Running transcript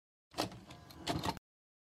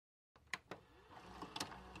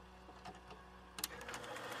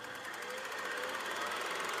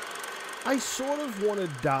I sort of want to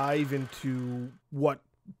dive into what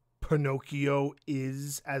Pinocchio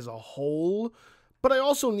is as a whole, but I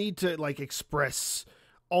also need to like express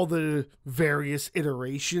all the various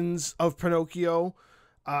iterations of Pinocchio.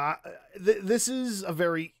 Uh, this is a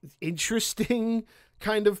very interesting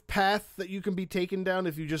kind of path that you can be taken down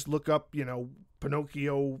if you just look up,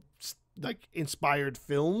 Pinocchio like inspired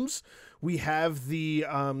films. We have the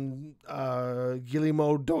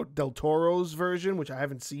Guillermo del Toro's version, which I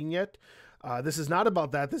haven't seen yet. This is not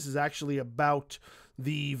about that. This is actually about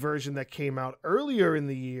the version that came out earlier in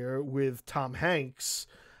the year with Tom Hanks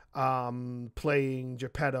playing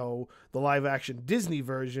Geppetto, the live action Disney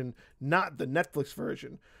version, not the Netflix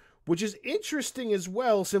version, which is interesting as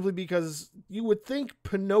well, simply because you would think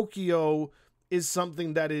Pinocchio is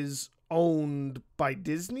something that is owned by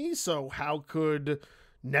Disney, so how could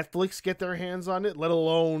Netflix get their hands on it, let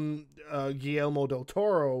alone Guillermo del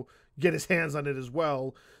Toro get his hands on it as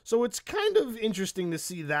well? So it's kind of interesting to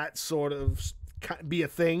see that sort of be a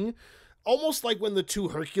thing. Almost like when the two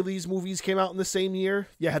Hercules movies came out in the same year.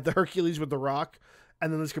 You had the Hercules with The Rock,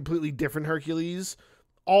 and then this completely different Hercules,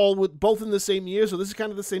 all with both in the same year. So this is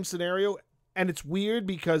kind of the same scenario, and it's weird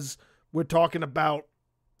because we're talking about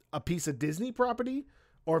a piece of Disney property,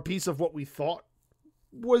 or a piece of what we thought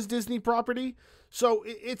was Disney property. So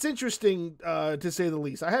it's interesting to say the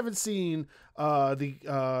least. I haven't seen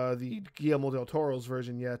the Guillermo del Toro's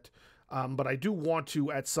version yet, but I do want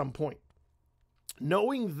to at some point.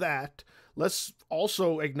 Knowing that, let's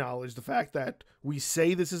also acknowledge the fact that we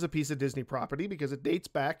say this is a piece of Disney property because it dates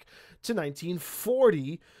back to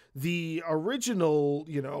 1940, the original,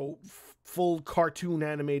 full cartoon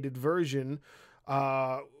animated version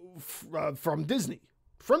from Disney.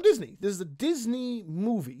 From Disney. This is a Disney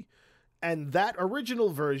movie. And that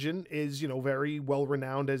original version is, very well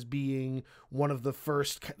renowned as being one of the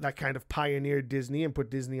first that kind of pioneered Disney and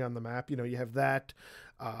put Disney on the map. You have that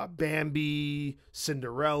Bambi,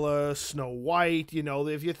 Cinderella, Snow White.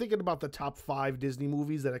 If you're thinking about the top 5 Disney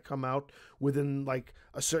movies that have come out within like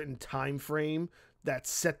a certain time frame that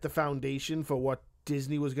set the foundation for what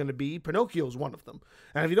Disney was going to be, Pinocchio is one of them.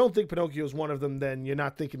 And if you don't think Pinocchio is one of them, then you're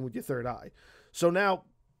not thinking with your third eye. So now,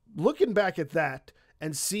 looking back at that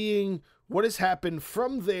and seeing what has happened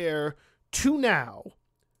from there to now,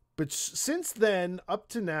 but since then up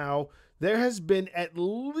to now, there has been at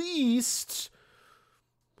least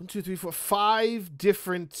 5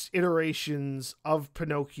 different iterations of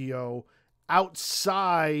Pinocchio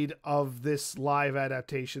outside of this live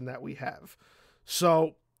adaptation that we have.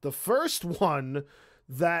 So the first one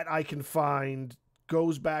that I can find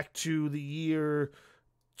goes back to the year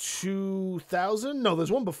 2000. No,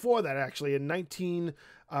 there's one before that actually in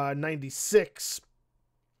 1996,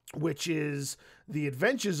 which is The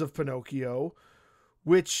Adventures of Pinocchio,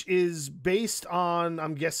 which is based on,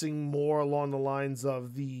 I'm guessing, more along the lines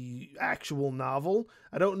of the actual novel.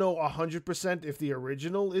 I don't know 100% if the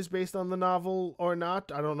original is based on the novel or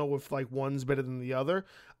not. I don't know if like one's better than the other.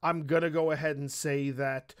 I'm gonna go ahead and say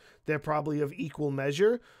that they're probably of equal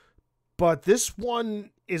measure. But this one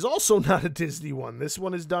is also not a Disney one. This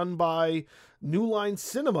one is done by New Line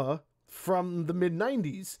Cinema from the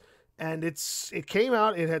mid-90s. And it came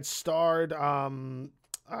out, it had starred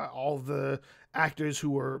all the actors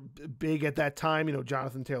who were big at that time.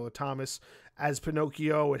 Jonathan Taylor Thomas as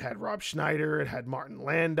Pinocchio. It had Rob Schneider. It had Martin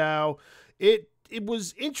Landau. It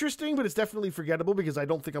was interesting, but it's definitely forgettable because I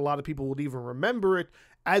don't think a lot of people would even remember it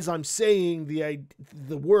as I'm saying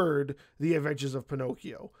the word The Adventures of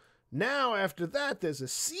Pinocchio. Now, after that, there's a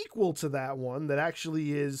sequel to that one that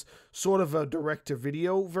actually is sort of a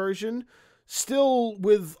direct-to-video version, still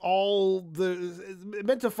with all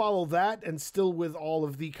meant to follow that and still with all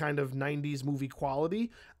of the kind of 90s movie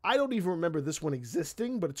quality. I don't even remember this one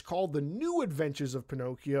existing, but it's called The New Adventures of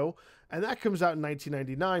Pinocchio, and that comes out in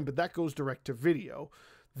 1999, but that goes direct-to-video.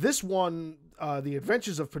 This one, The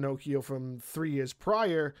Adventures of Pinocchio from 3 years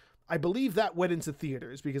prior, I believe that went into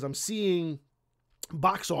theaters because I'm seeing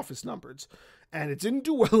box office numbers, and it didn't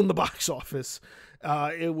do well in the box office.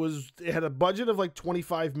 It had a budget of like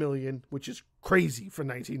 25 million, which is crazy for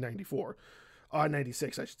 1994,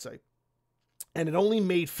 96 I should say, and it only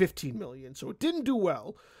made 15 million, so it didn't do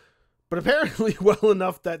well, but apparently well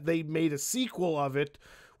enough that they made a sequel of it,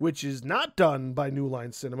 which is not done by New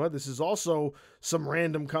Line Cinema. This is also some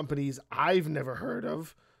random companies I've never heard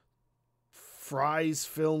of. Fry's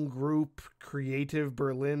Film Group, Creative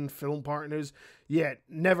Berlin Film Partners. Yeah,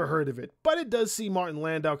 never heard of it. But it does see Martin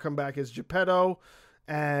Landau come back as Geppetto.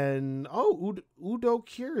 And, Udo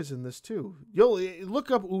Kier is in this too. You'll look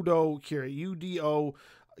up Udo Kier, Udo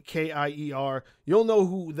Kier, you'll know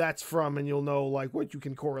who that's from, and you'll know like what you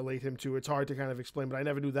can correlate him to. It's hard to kind of explain, but I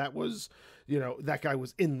never knew that was, that guy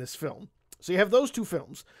was in this film. So you have those two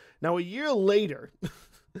films. Now a year later,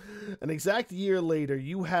 an exact year later,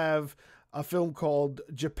 you have a film called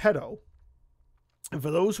Geppetto. And for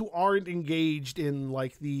those who aren't engaged in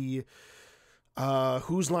like the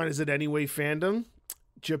Whose Line Is It Anyway fandom,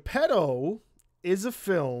 Geppetto is a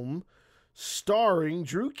film starring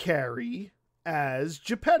Drew Carey as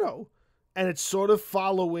Geppetto. And it's sort of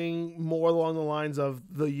following more along the lines of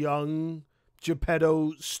the young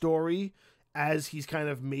Geppetto story as he's kind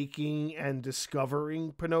of making and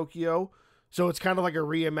discovering Pinocchio. So it's kind of like a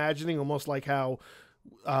reimagining, almost like how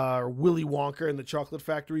Willy Wonka and the Chocolate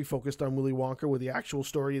Factory focused on Willy Wonka, where the actual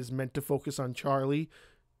story is meant to focus on Charlie,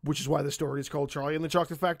 which is why the story is called Charlie and the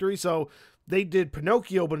Chocolate Factory. So they did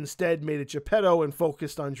Pinocchio, but instead made it Geppetto and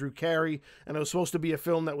focused on Drew Carey. And it was supposed to be a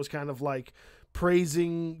film that was kind of like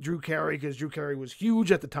praising Drew Carey, because Drew Carey was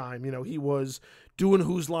huge at the time. He was doing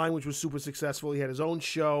Whose Line, which was super successful. He had his own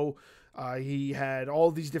show. He had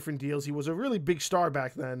all these different deals. He was a really big star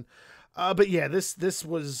back then. But yeah, this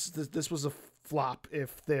was a flop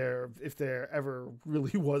if there ever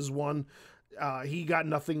really was one. He got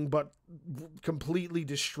nothing but completely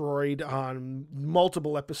destroyed on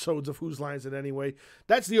multiple episodes of Whose Line Is It Anyway.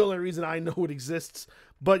 That's the only reason I know it exists.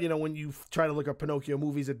 But, when you try to look up Pinocchio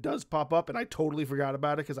movies, it does pop up, and I totally forgot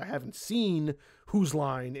about it because I haven't seen Whose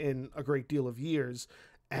Line in a great deal of years.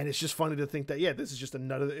 And it's just funny to think that, yeah, this is just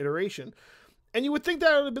another iteration. And you would think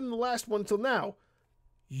that would have been the last one till now.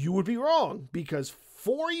 You would be wrong, because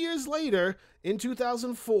 4 years later, in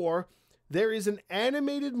 2004, there is an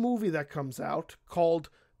animated movie that comes out called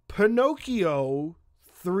Pinocchio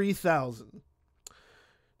 3000.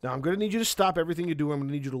 Now, I'm going to need you to stop everything you're doing. I'm going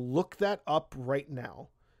to need you to look that up right now.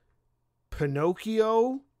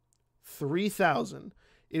 Pinocchio 3000.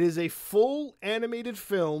 It is a full animated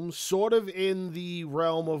film, sort of in the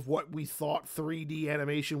realm of what we thought 3D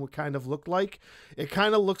animation would kind of look like. It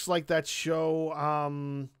kind of looks like that show,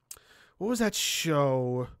 what was that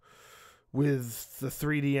show with the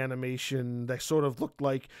 3D animation that sort of looked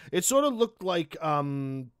like,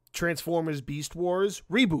 Transformers Beast Wars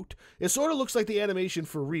Reboot. It sort of looks like the animation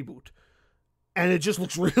for Reboot. And it just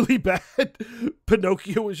looks really bad.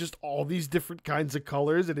 Pinocchio is just all these different kinds of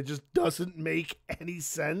colors, and it just doesn't make any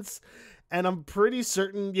sense. And I'm pretty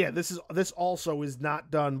certain, yeah, this also is not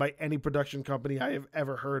done by any production company I have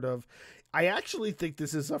ever heard of. I actually think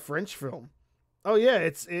this is a French film. Oh yeah,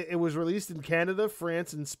 it was released in Canada,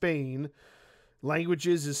 France, and Spain.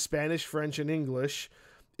 Languages is Spanish, French, and English.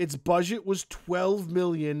 Its budget was $12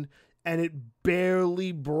 million, and it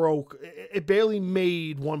barely made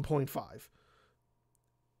 1.5.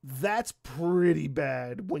 That's pretty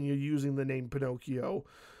bad when you're using the name Pinocchio.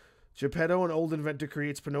 Geppetto, an old inventor,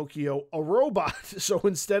 creates Pinocchio, a robot. So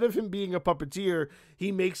instead of him being a puppeteer,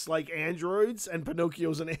 he makes like androids, and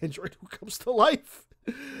Pinocchio's an android who comes to life.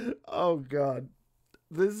 Oh God.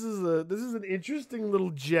 This is an interesting little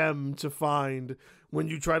gem to find when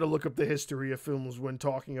you try to look up the history of films when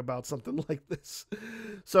talking about something like this.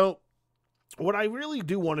 So what I really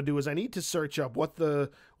do want to do is I need to search up what the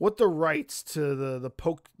rights to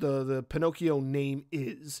the Pinocchio name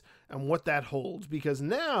is and what that holds, because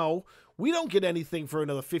now we don't get anything for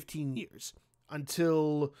another 15 years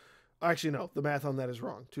until, actually no, the math on that is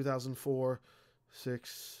wrong. 2004,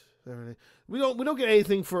 6, 7, 8. We don't get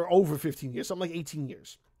anything for over 15 years, something like 18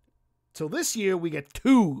 years. Till this year we get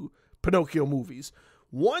 2 Pinocchio movies.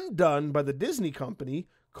 One done by the Disney company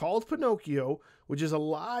called Pinocchio, which is a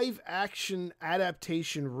live-action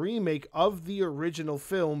adaptation remake of the original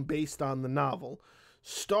film based on the novel,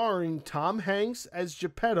 starring Tom Hanks as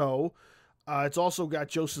Geppetto. It's also got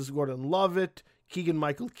Joseph Gordon-Levitt,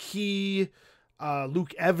 Keegan-Michael Key,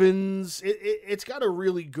 Luke Evans. It's got a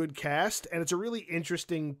really good cast, and it's a really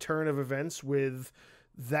interesting turn of events with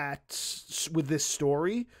this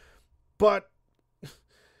story. But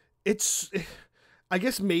I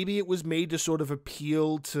guess maybe it was made to sort of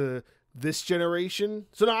appeal to this generation.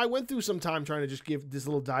 So now I went through some time trying to just give this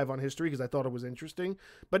little dive on history because I thought it was interesting.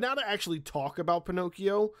 But now to actually talk about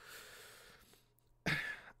Pinocchio,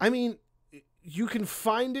 I mean, you can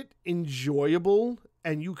find it enjoyable,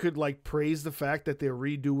 and you could like praise the fact that they're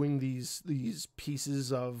redoing these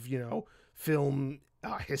pieces of, film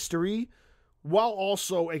history, while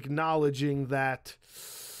also acknowledging that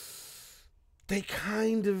they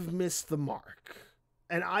kind of missed the mark.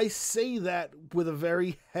 And I say that with a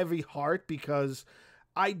very heavy heart because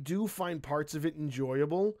I do find parts of it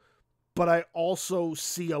enjoyable, but I also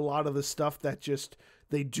see a lot of the stuff that just,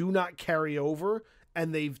 they do not carry over,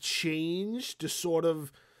 and they've changed to sort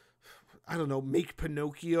of, I don't know, make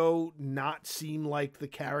Pinocchio not seem like the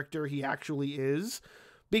character he actually is.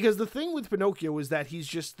 Because the thing with Pinocchio is that he's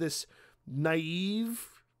just this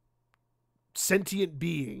naive, sentient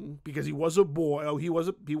being, because he was a boy. Oh, he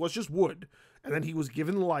was just wood, and then he was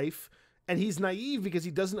given life. And he's naive because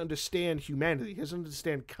he doesn't understand humanity. He doesn't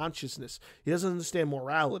understand consciousness. He doesn't understand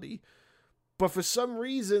morality. But for some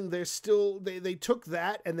reason, they took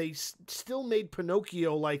that and they still made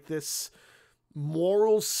Pinocchio like this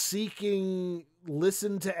moral-seeking,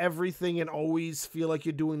 listen to everything and always feel like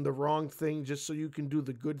you're doing the wrong thing just so you can do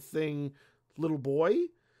the good thing little boy.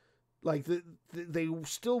 Like, they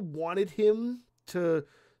still wanted him to,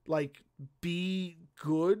 like, be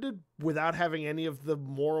good without having any of the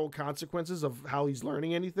moral consequences of how he's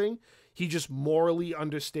learning anything. He just morally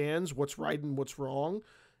understands what's right and what's wrong.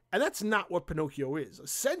 And that's not what Pinocchio is.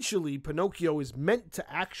 Essentially, Pinocchio is meant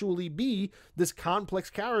to actually be this complex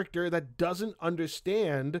character that doesn't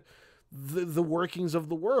understand the workings of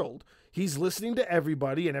the world. He's listening to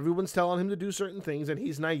everybody, and everyone's telling him to do certain things, and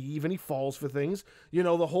he's naive, and he falls for things. You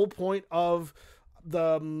know, the whole point of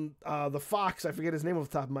the fox, I forget his name off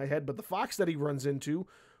the top of my head, but the fox that he runs into,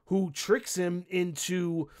 who tricks him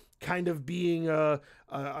into kind of being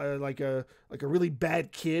like a really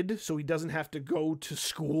bad kid, so he doesn't have to go to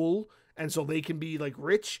school, and so they can be like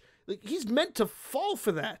rich. Like, he's meant to fall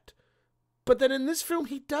for that, but then in this film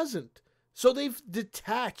he doesn't. So they've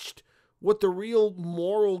detached what the real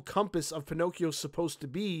moral compass of Pinocchio is supposed to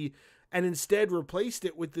be, and instead replaced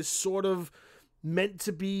it with this sort of meant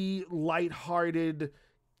to be lighthearted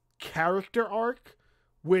character arc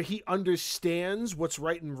where he understands what's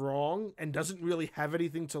right and wrong and doesn't really have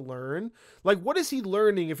anything to learn. Like, what is he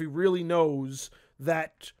learning if he really knows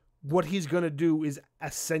that what he's going to do is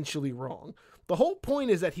essentially wrong? The whole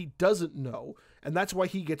point is that he doesn't know, and that's why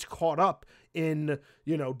he gets caught up in,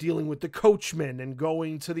 you know, dealing with the coachmen and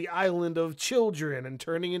going to the island of children and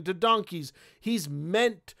turning into donkeys. He's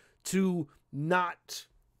meant to not,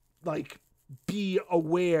 like, be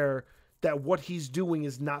aware that what he's doing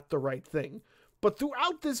is not the right thing. But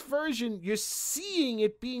throughout this version, you're seeing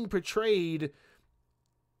it being portrayed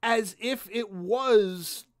as if he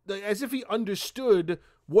understood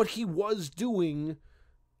what he was doing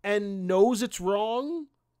and knows it's wrong,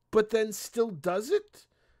 but then still does it,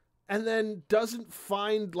 and then doesn't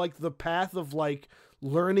find, like, the path of, like,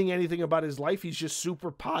 learning anything about his life. He's just super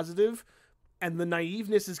positive, and the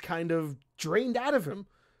naiveness is kind of drained out of him.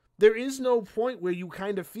 There is no point where you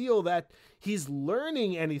kind of feel that he's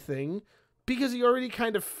learning anything, because he already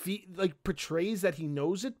kind of portrays that he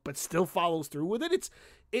knows it, but still follows through with it.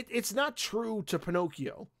 It's not true to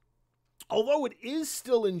Pinocchio. Although it is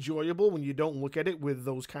still enjoyable when you don't look at it with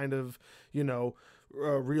those kind of, you know,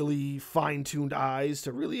 really fine-tuned eyes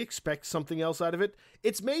to really expect something else out of it.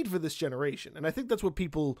 It's made for this generation, and I think that's what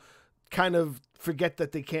people kind of forget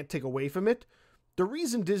that they can't take away from it. The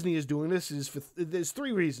reason Disney is doing this is there's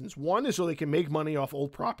three reasons. One is so they can make money off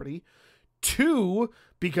old property. Two,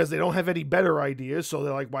 because they don't have any better ideas, so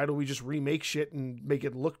they're like, why don't we just remake shit and make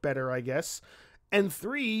it look better, I guess. And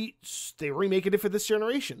three, they remaking it for this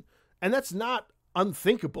generation. And that's not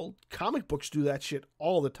unthinkable. Comic books do that shit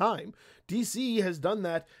all the time. DC has done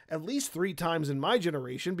that at least 3 times in my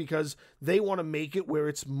generation because they want to make it where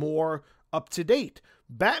it's more up to date.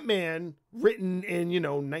 Batman, written in,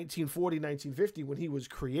 1940, 1950, when he was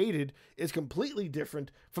created, is completely different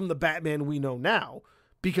from the Batman we know now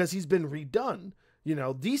because he's been redone.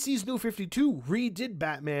 DC's New 52 redid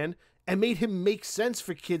Batman and made him make sense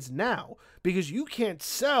for kids now because you can't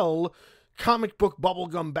sell comic book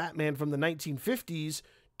bubblegum Batman from the 1950s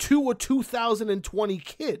to a 2020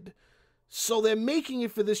 kid. So they're making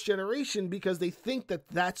it for this generation because they think that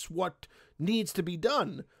that's what needs to be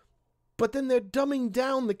done. But then they're dumbing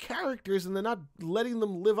down the characters and they're not letting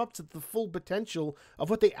them live up to the full potential of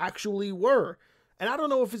what they actually were. And I don't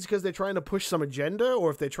know if it's because they're trying to push some agenda or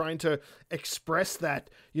if they're trying to express that,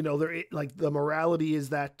 they're like the morality is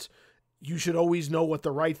that you should always know what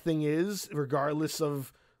the right thing is, regardless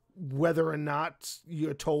of whether or not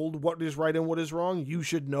you're told what is right and what is wrong. You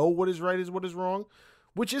should know what is right and what is wrong,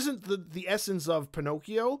 which isn't the essence of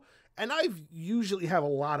Pinocchio. And I usually have a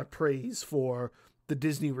lot of praise for the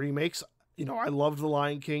Disney remakes. I loved The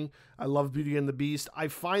Lion King. I love Beauty and the Beast. I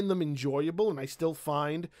find them enjoyable, and I still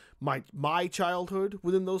find my childhood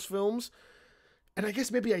within those films. And I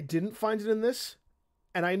guess maybe I didn't find it in this.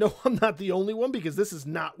 And I know I'm not the only one because this is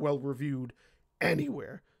not well reviewed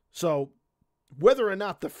anywhere. So whether or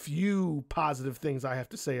not the few positive things I have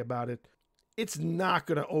to say about it, it's not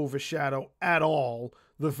going to overshadow at all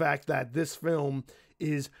the fact that this film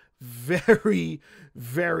is very,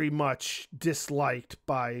 very much disliked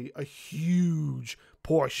by a huge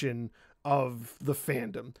portion of the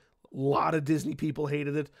fandom. A lot of Disney people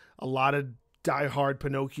hated it. A lot of diehard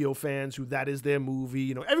Pinocchio fans who that is their movie.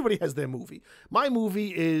 You know, everybody has their movie. My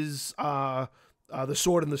movie is The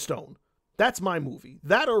Sword and the Stone. That's my movie.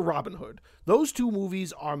 That or Robin Hood. Those two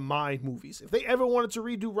movies are my movies. If they ever wanted to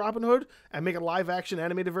redo Robin Hood and make a live action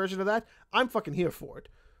animated version of that, I'm fucking here for it.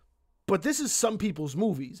 But this is some people's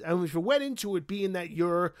movies. And if you went into it being that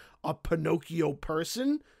you're a Pinocchio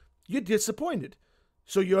person, you're disappointed.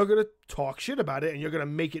 So you're going to talk shit about it and you're going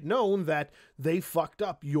to make it known that they fucked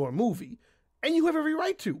up your movie. And you have every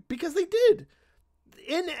right to, because they did.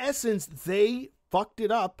 In essence, they fucked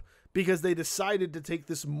it up because they decided to take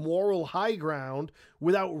this moral high ground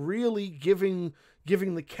without really giving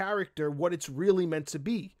the character what it's really meant to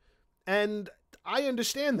be. And I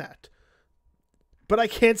understand that. But I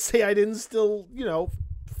can't say I didn't still,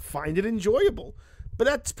 find it enjoyable. But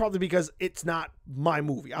that's probably because it's not my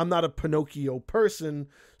movie. I'm not a Pinocchio person,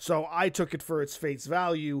 so I took it for its face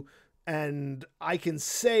value. And I can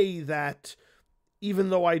say that even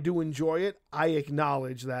though I do enjoy it, I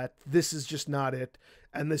acknowledge that this is just not it.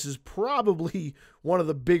 And this is probably one of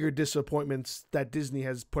the bigger disappointments that Disney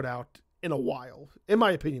has put out in a while, in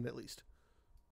my opinion at least.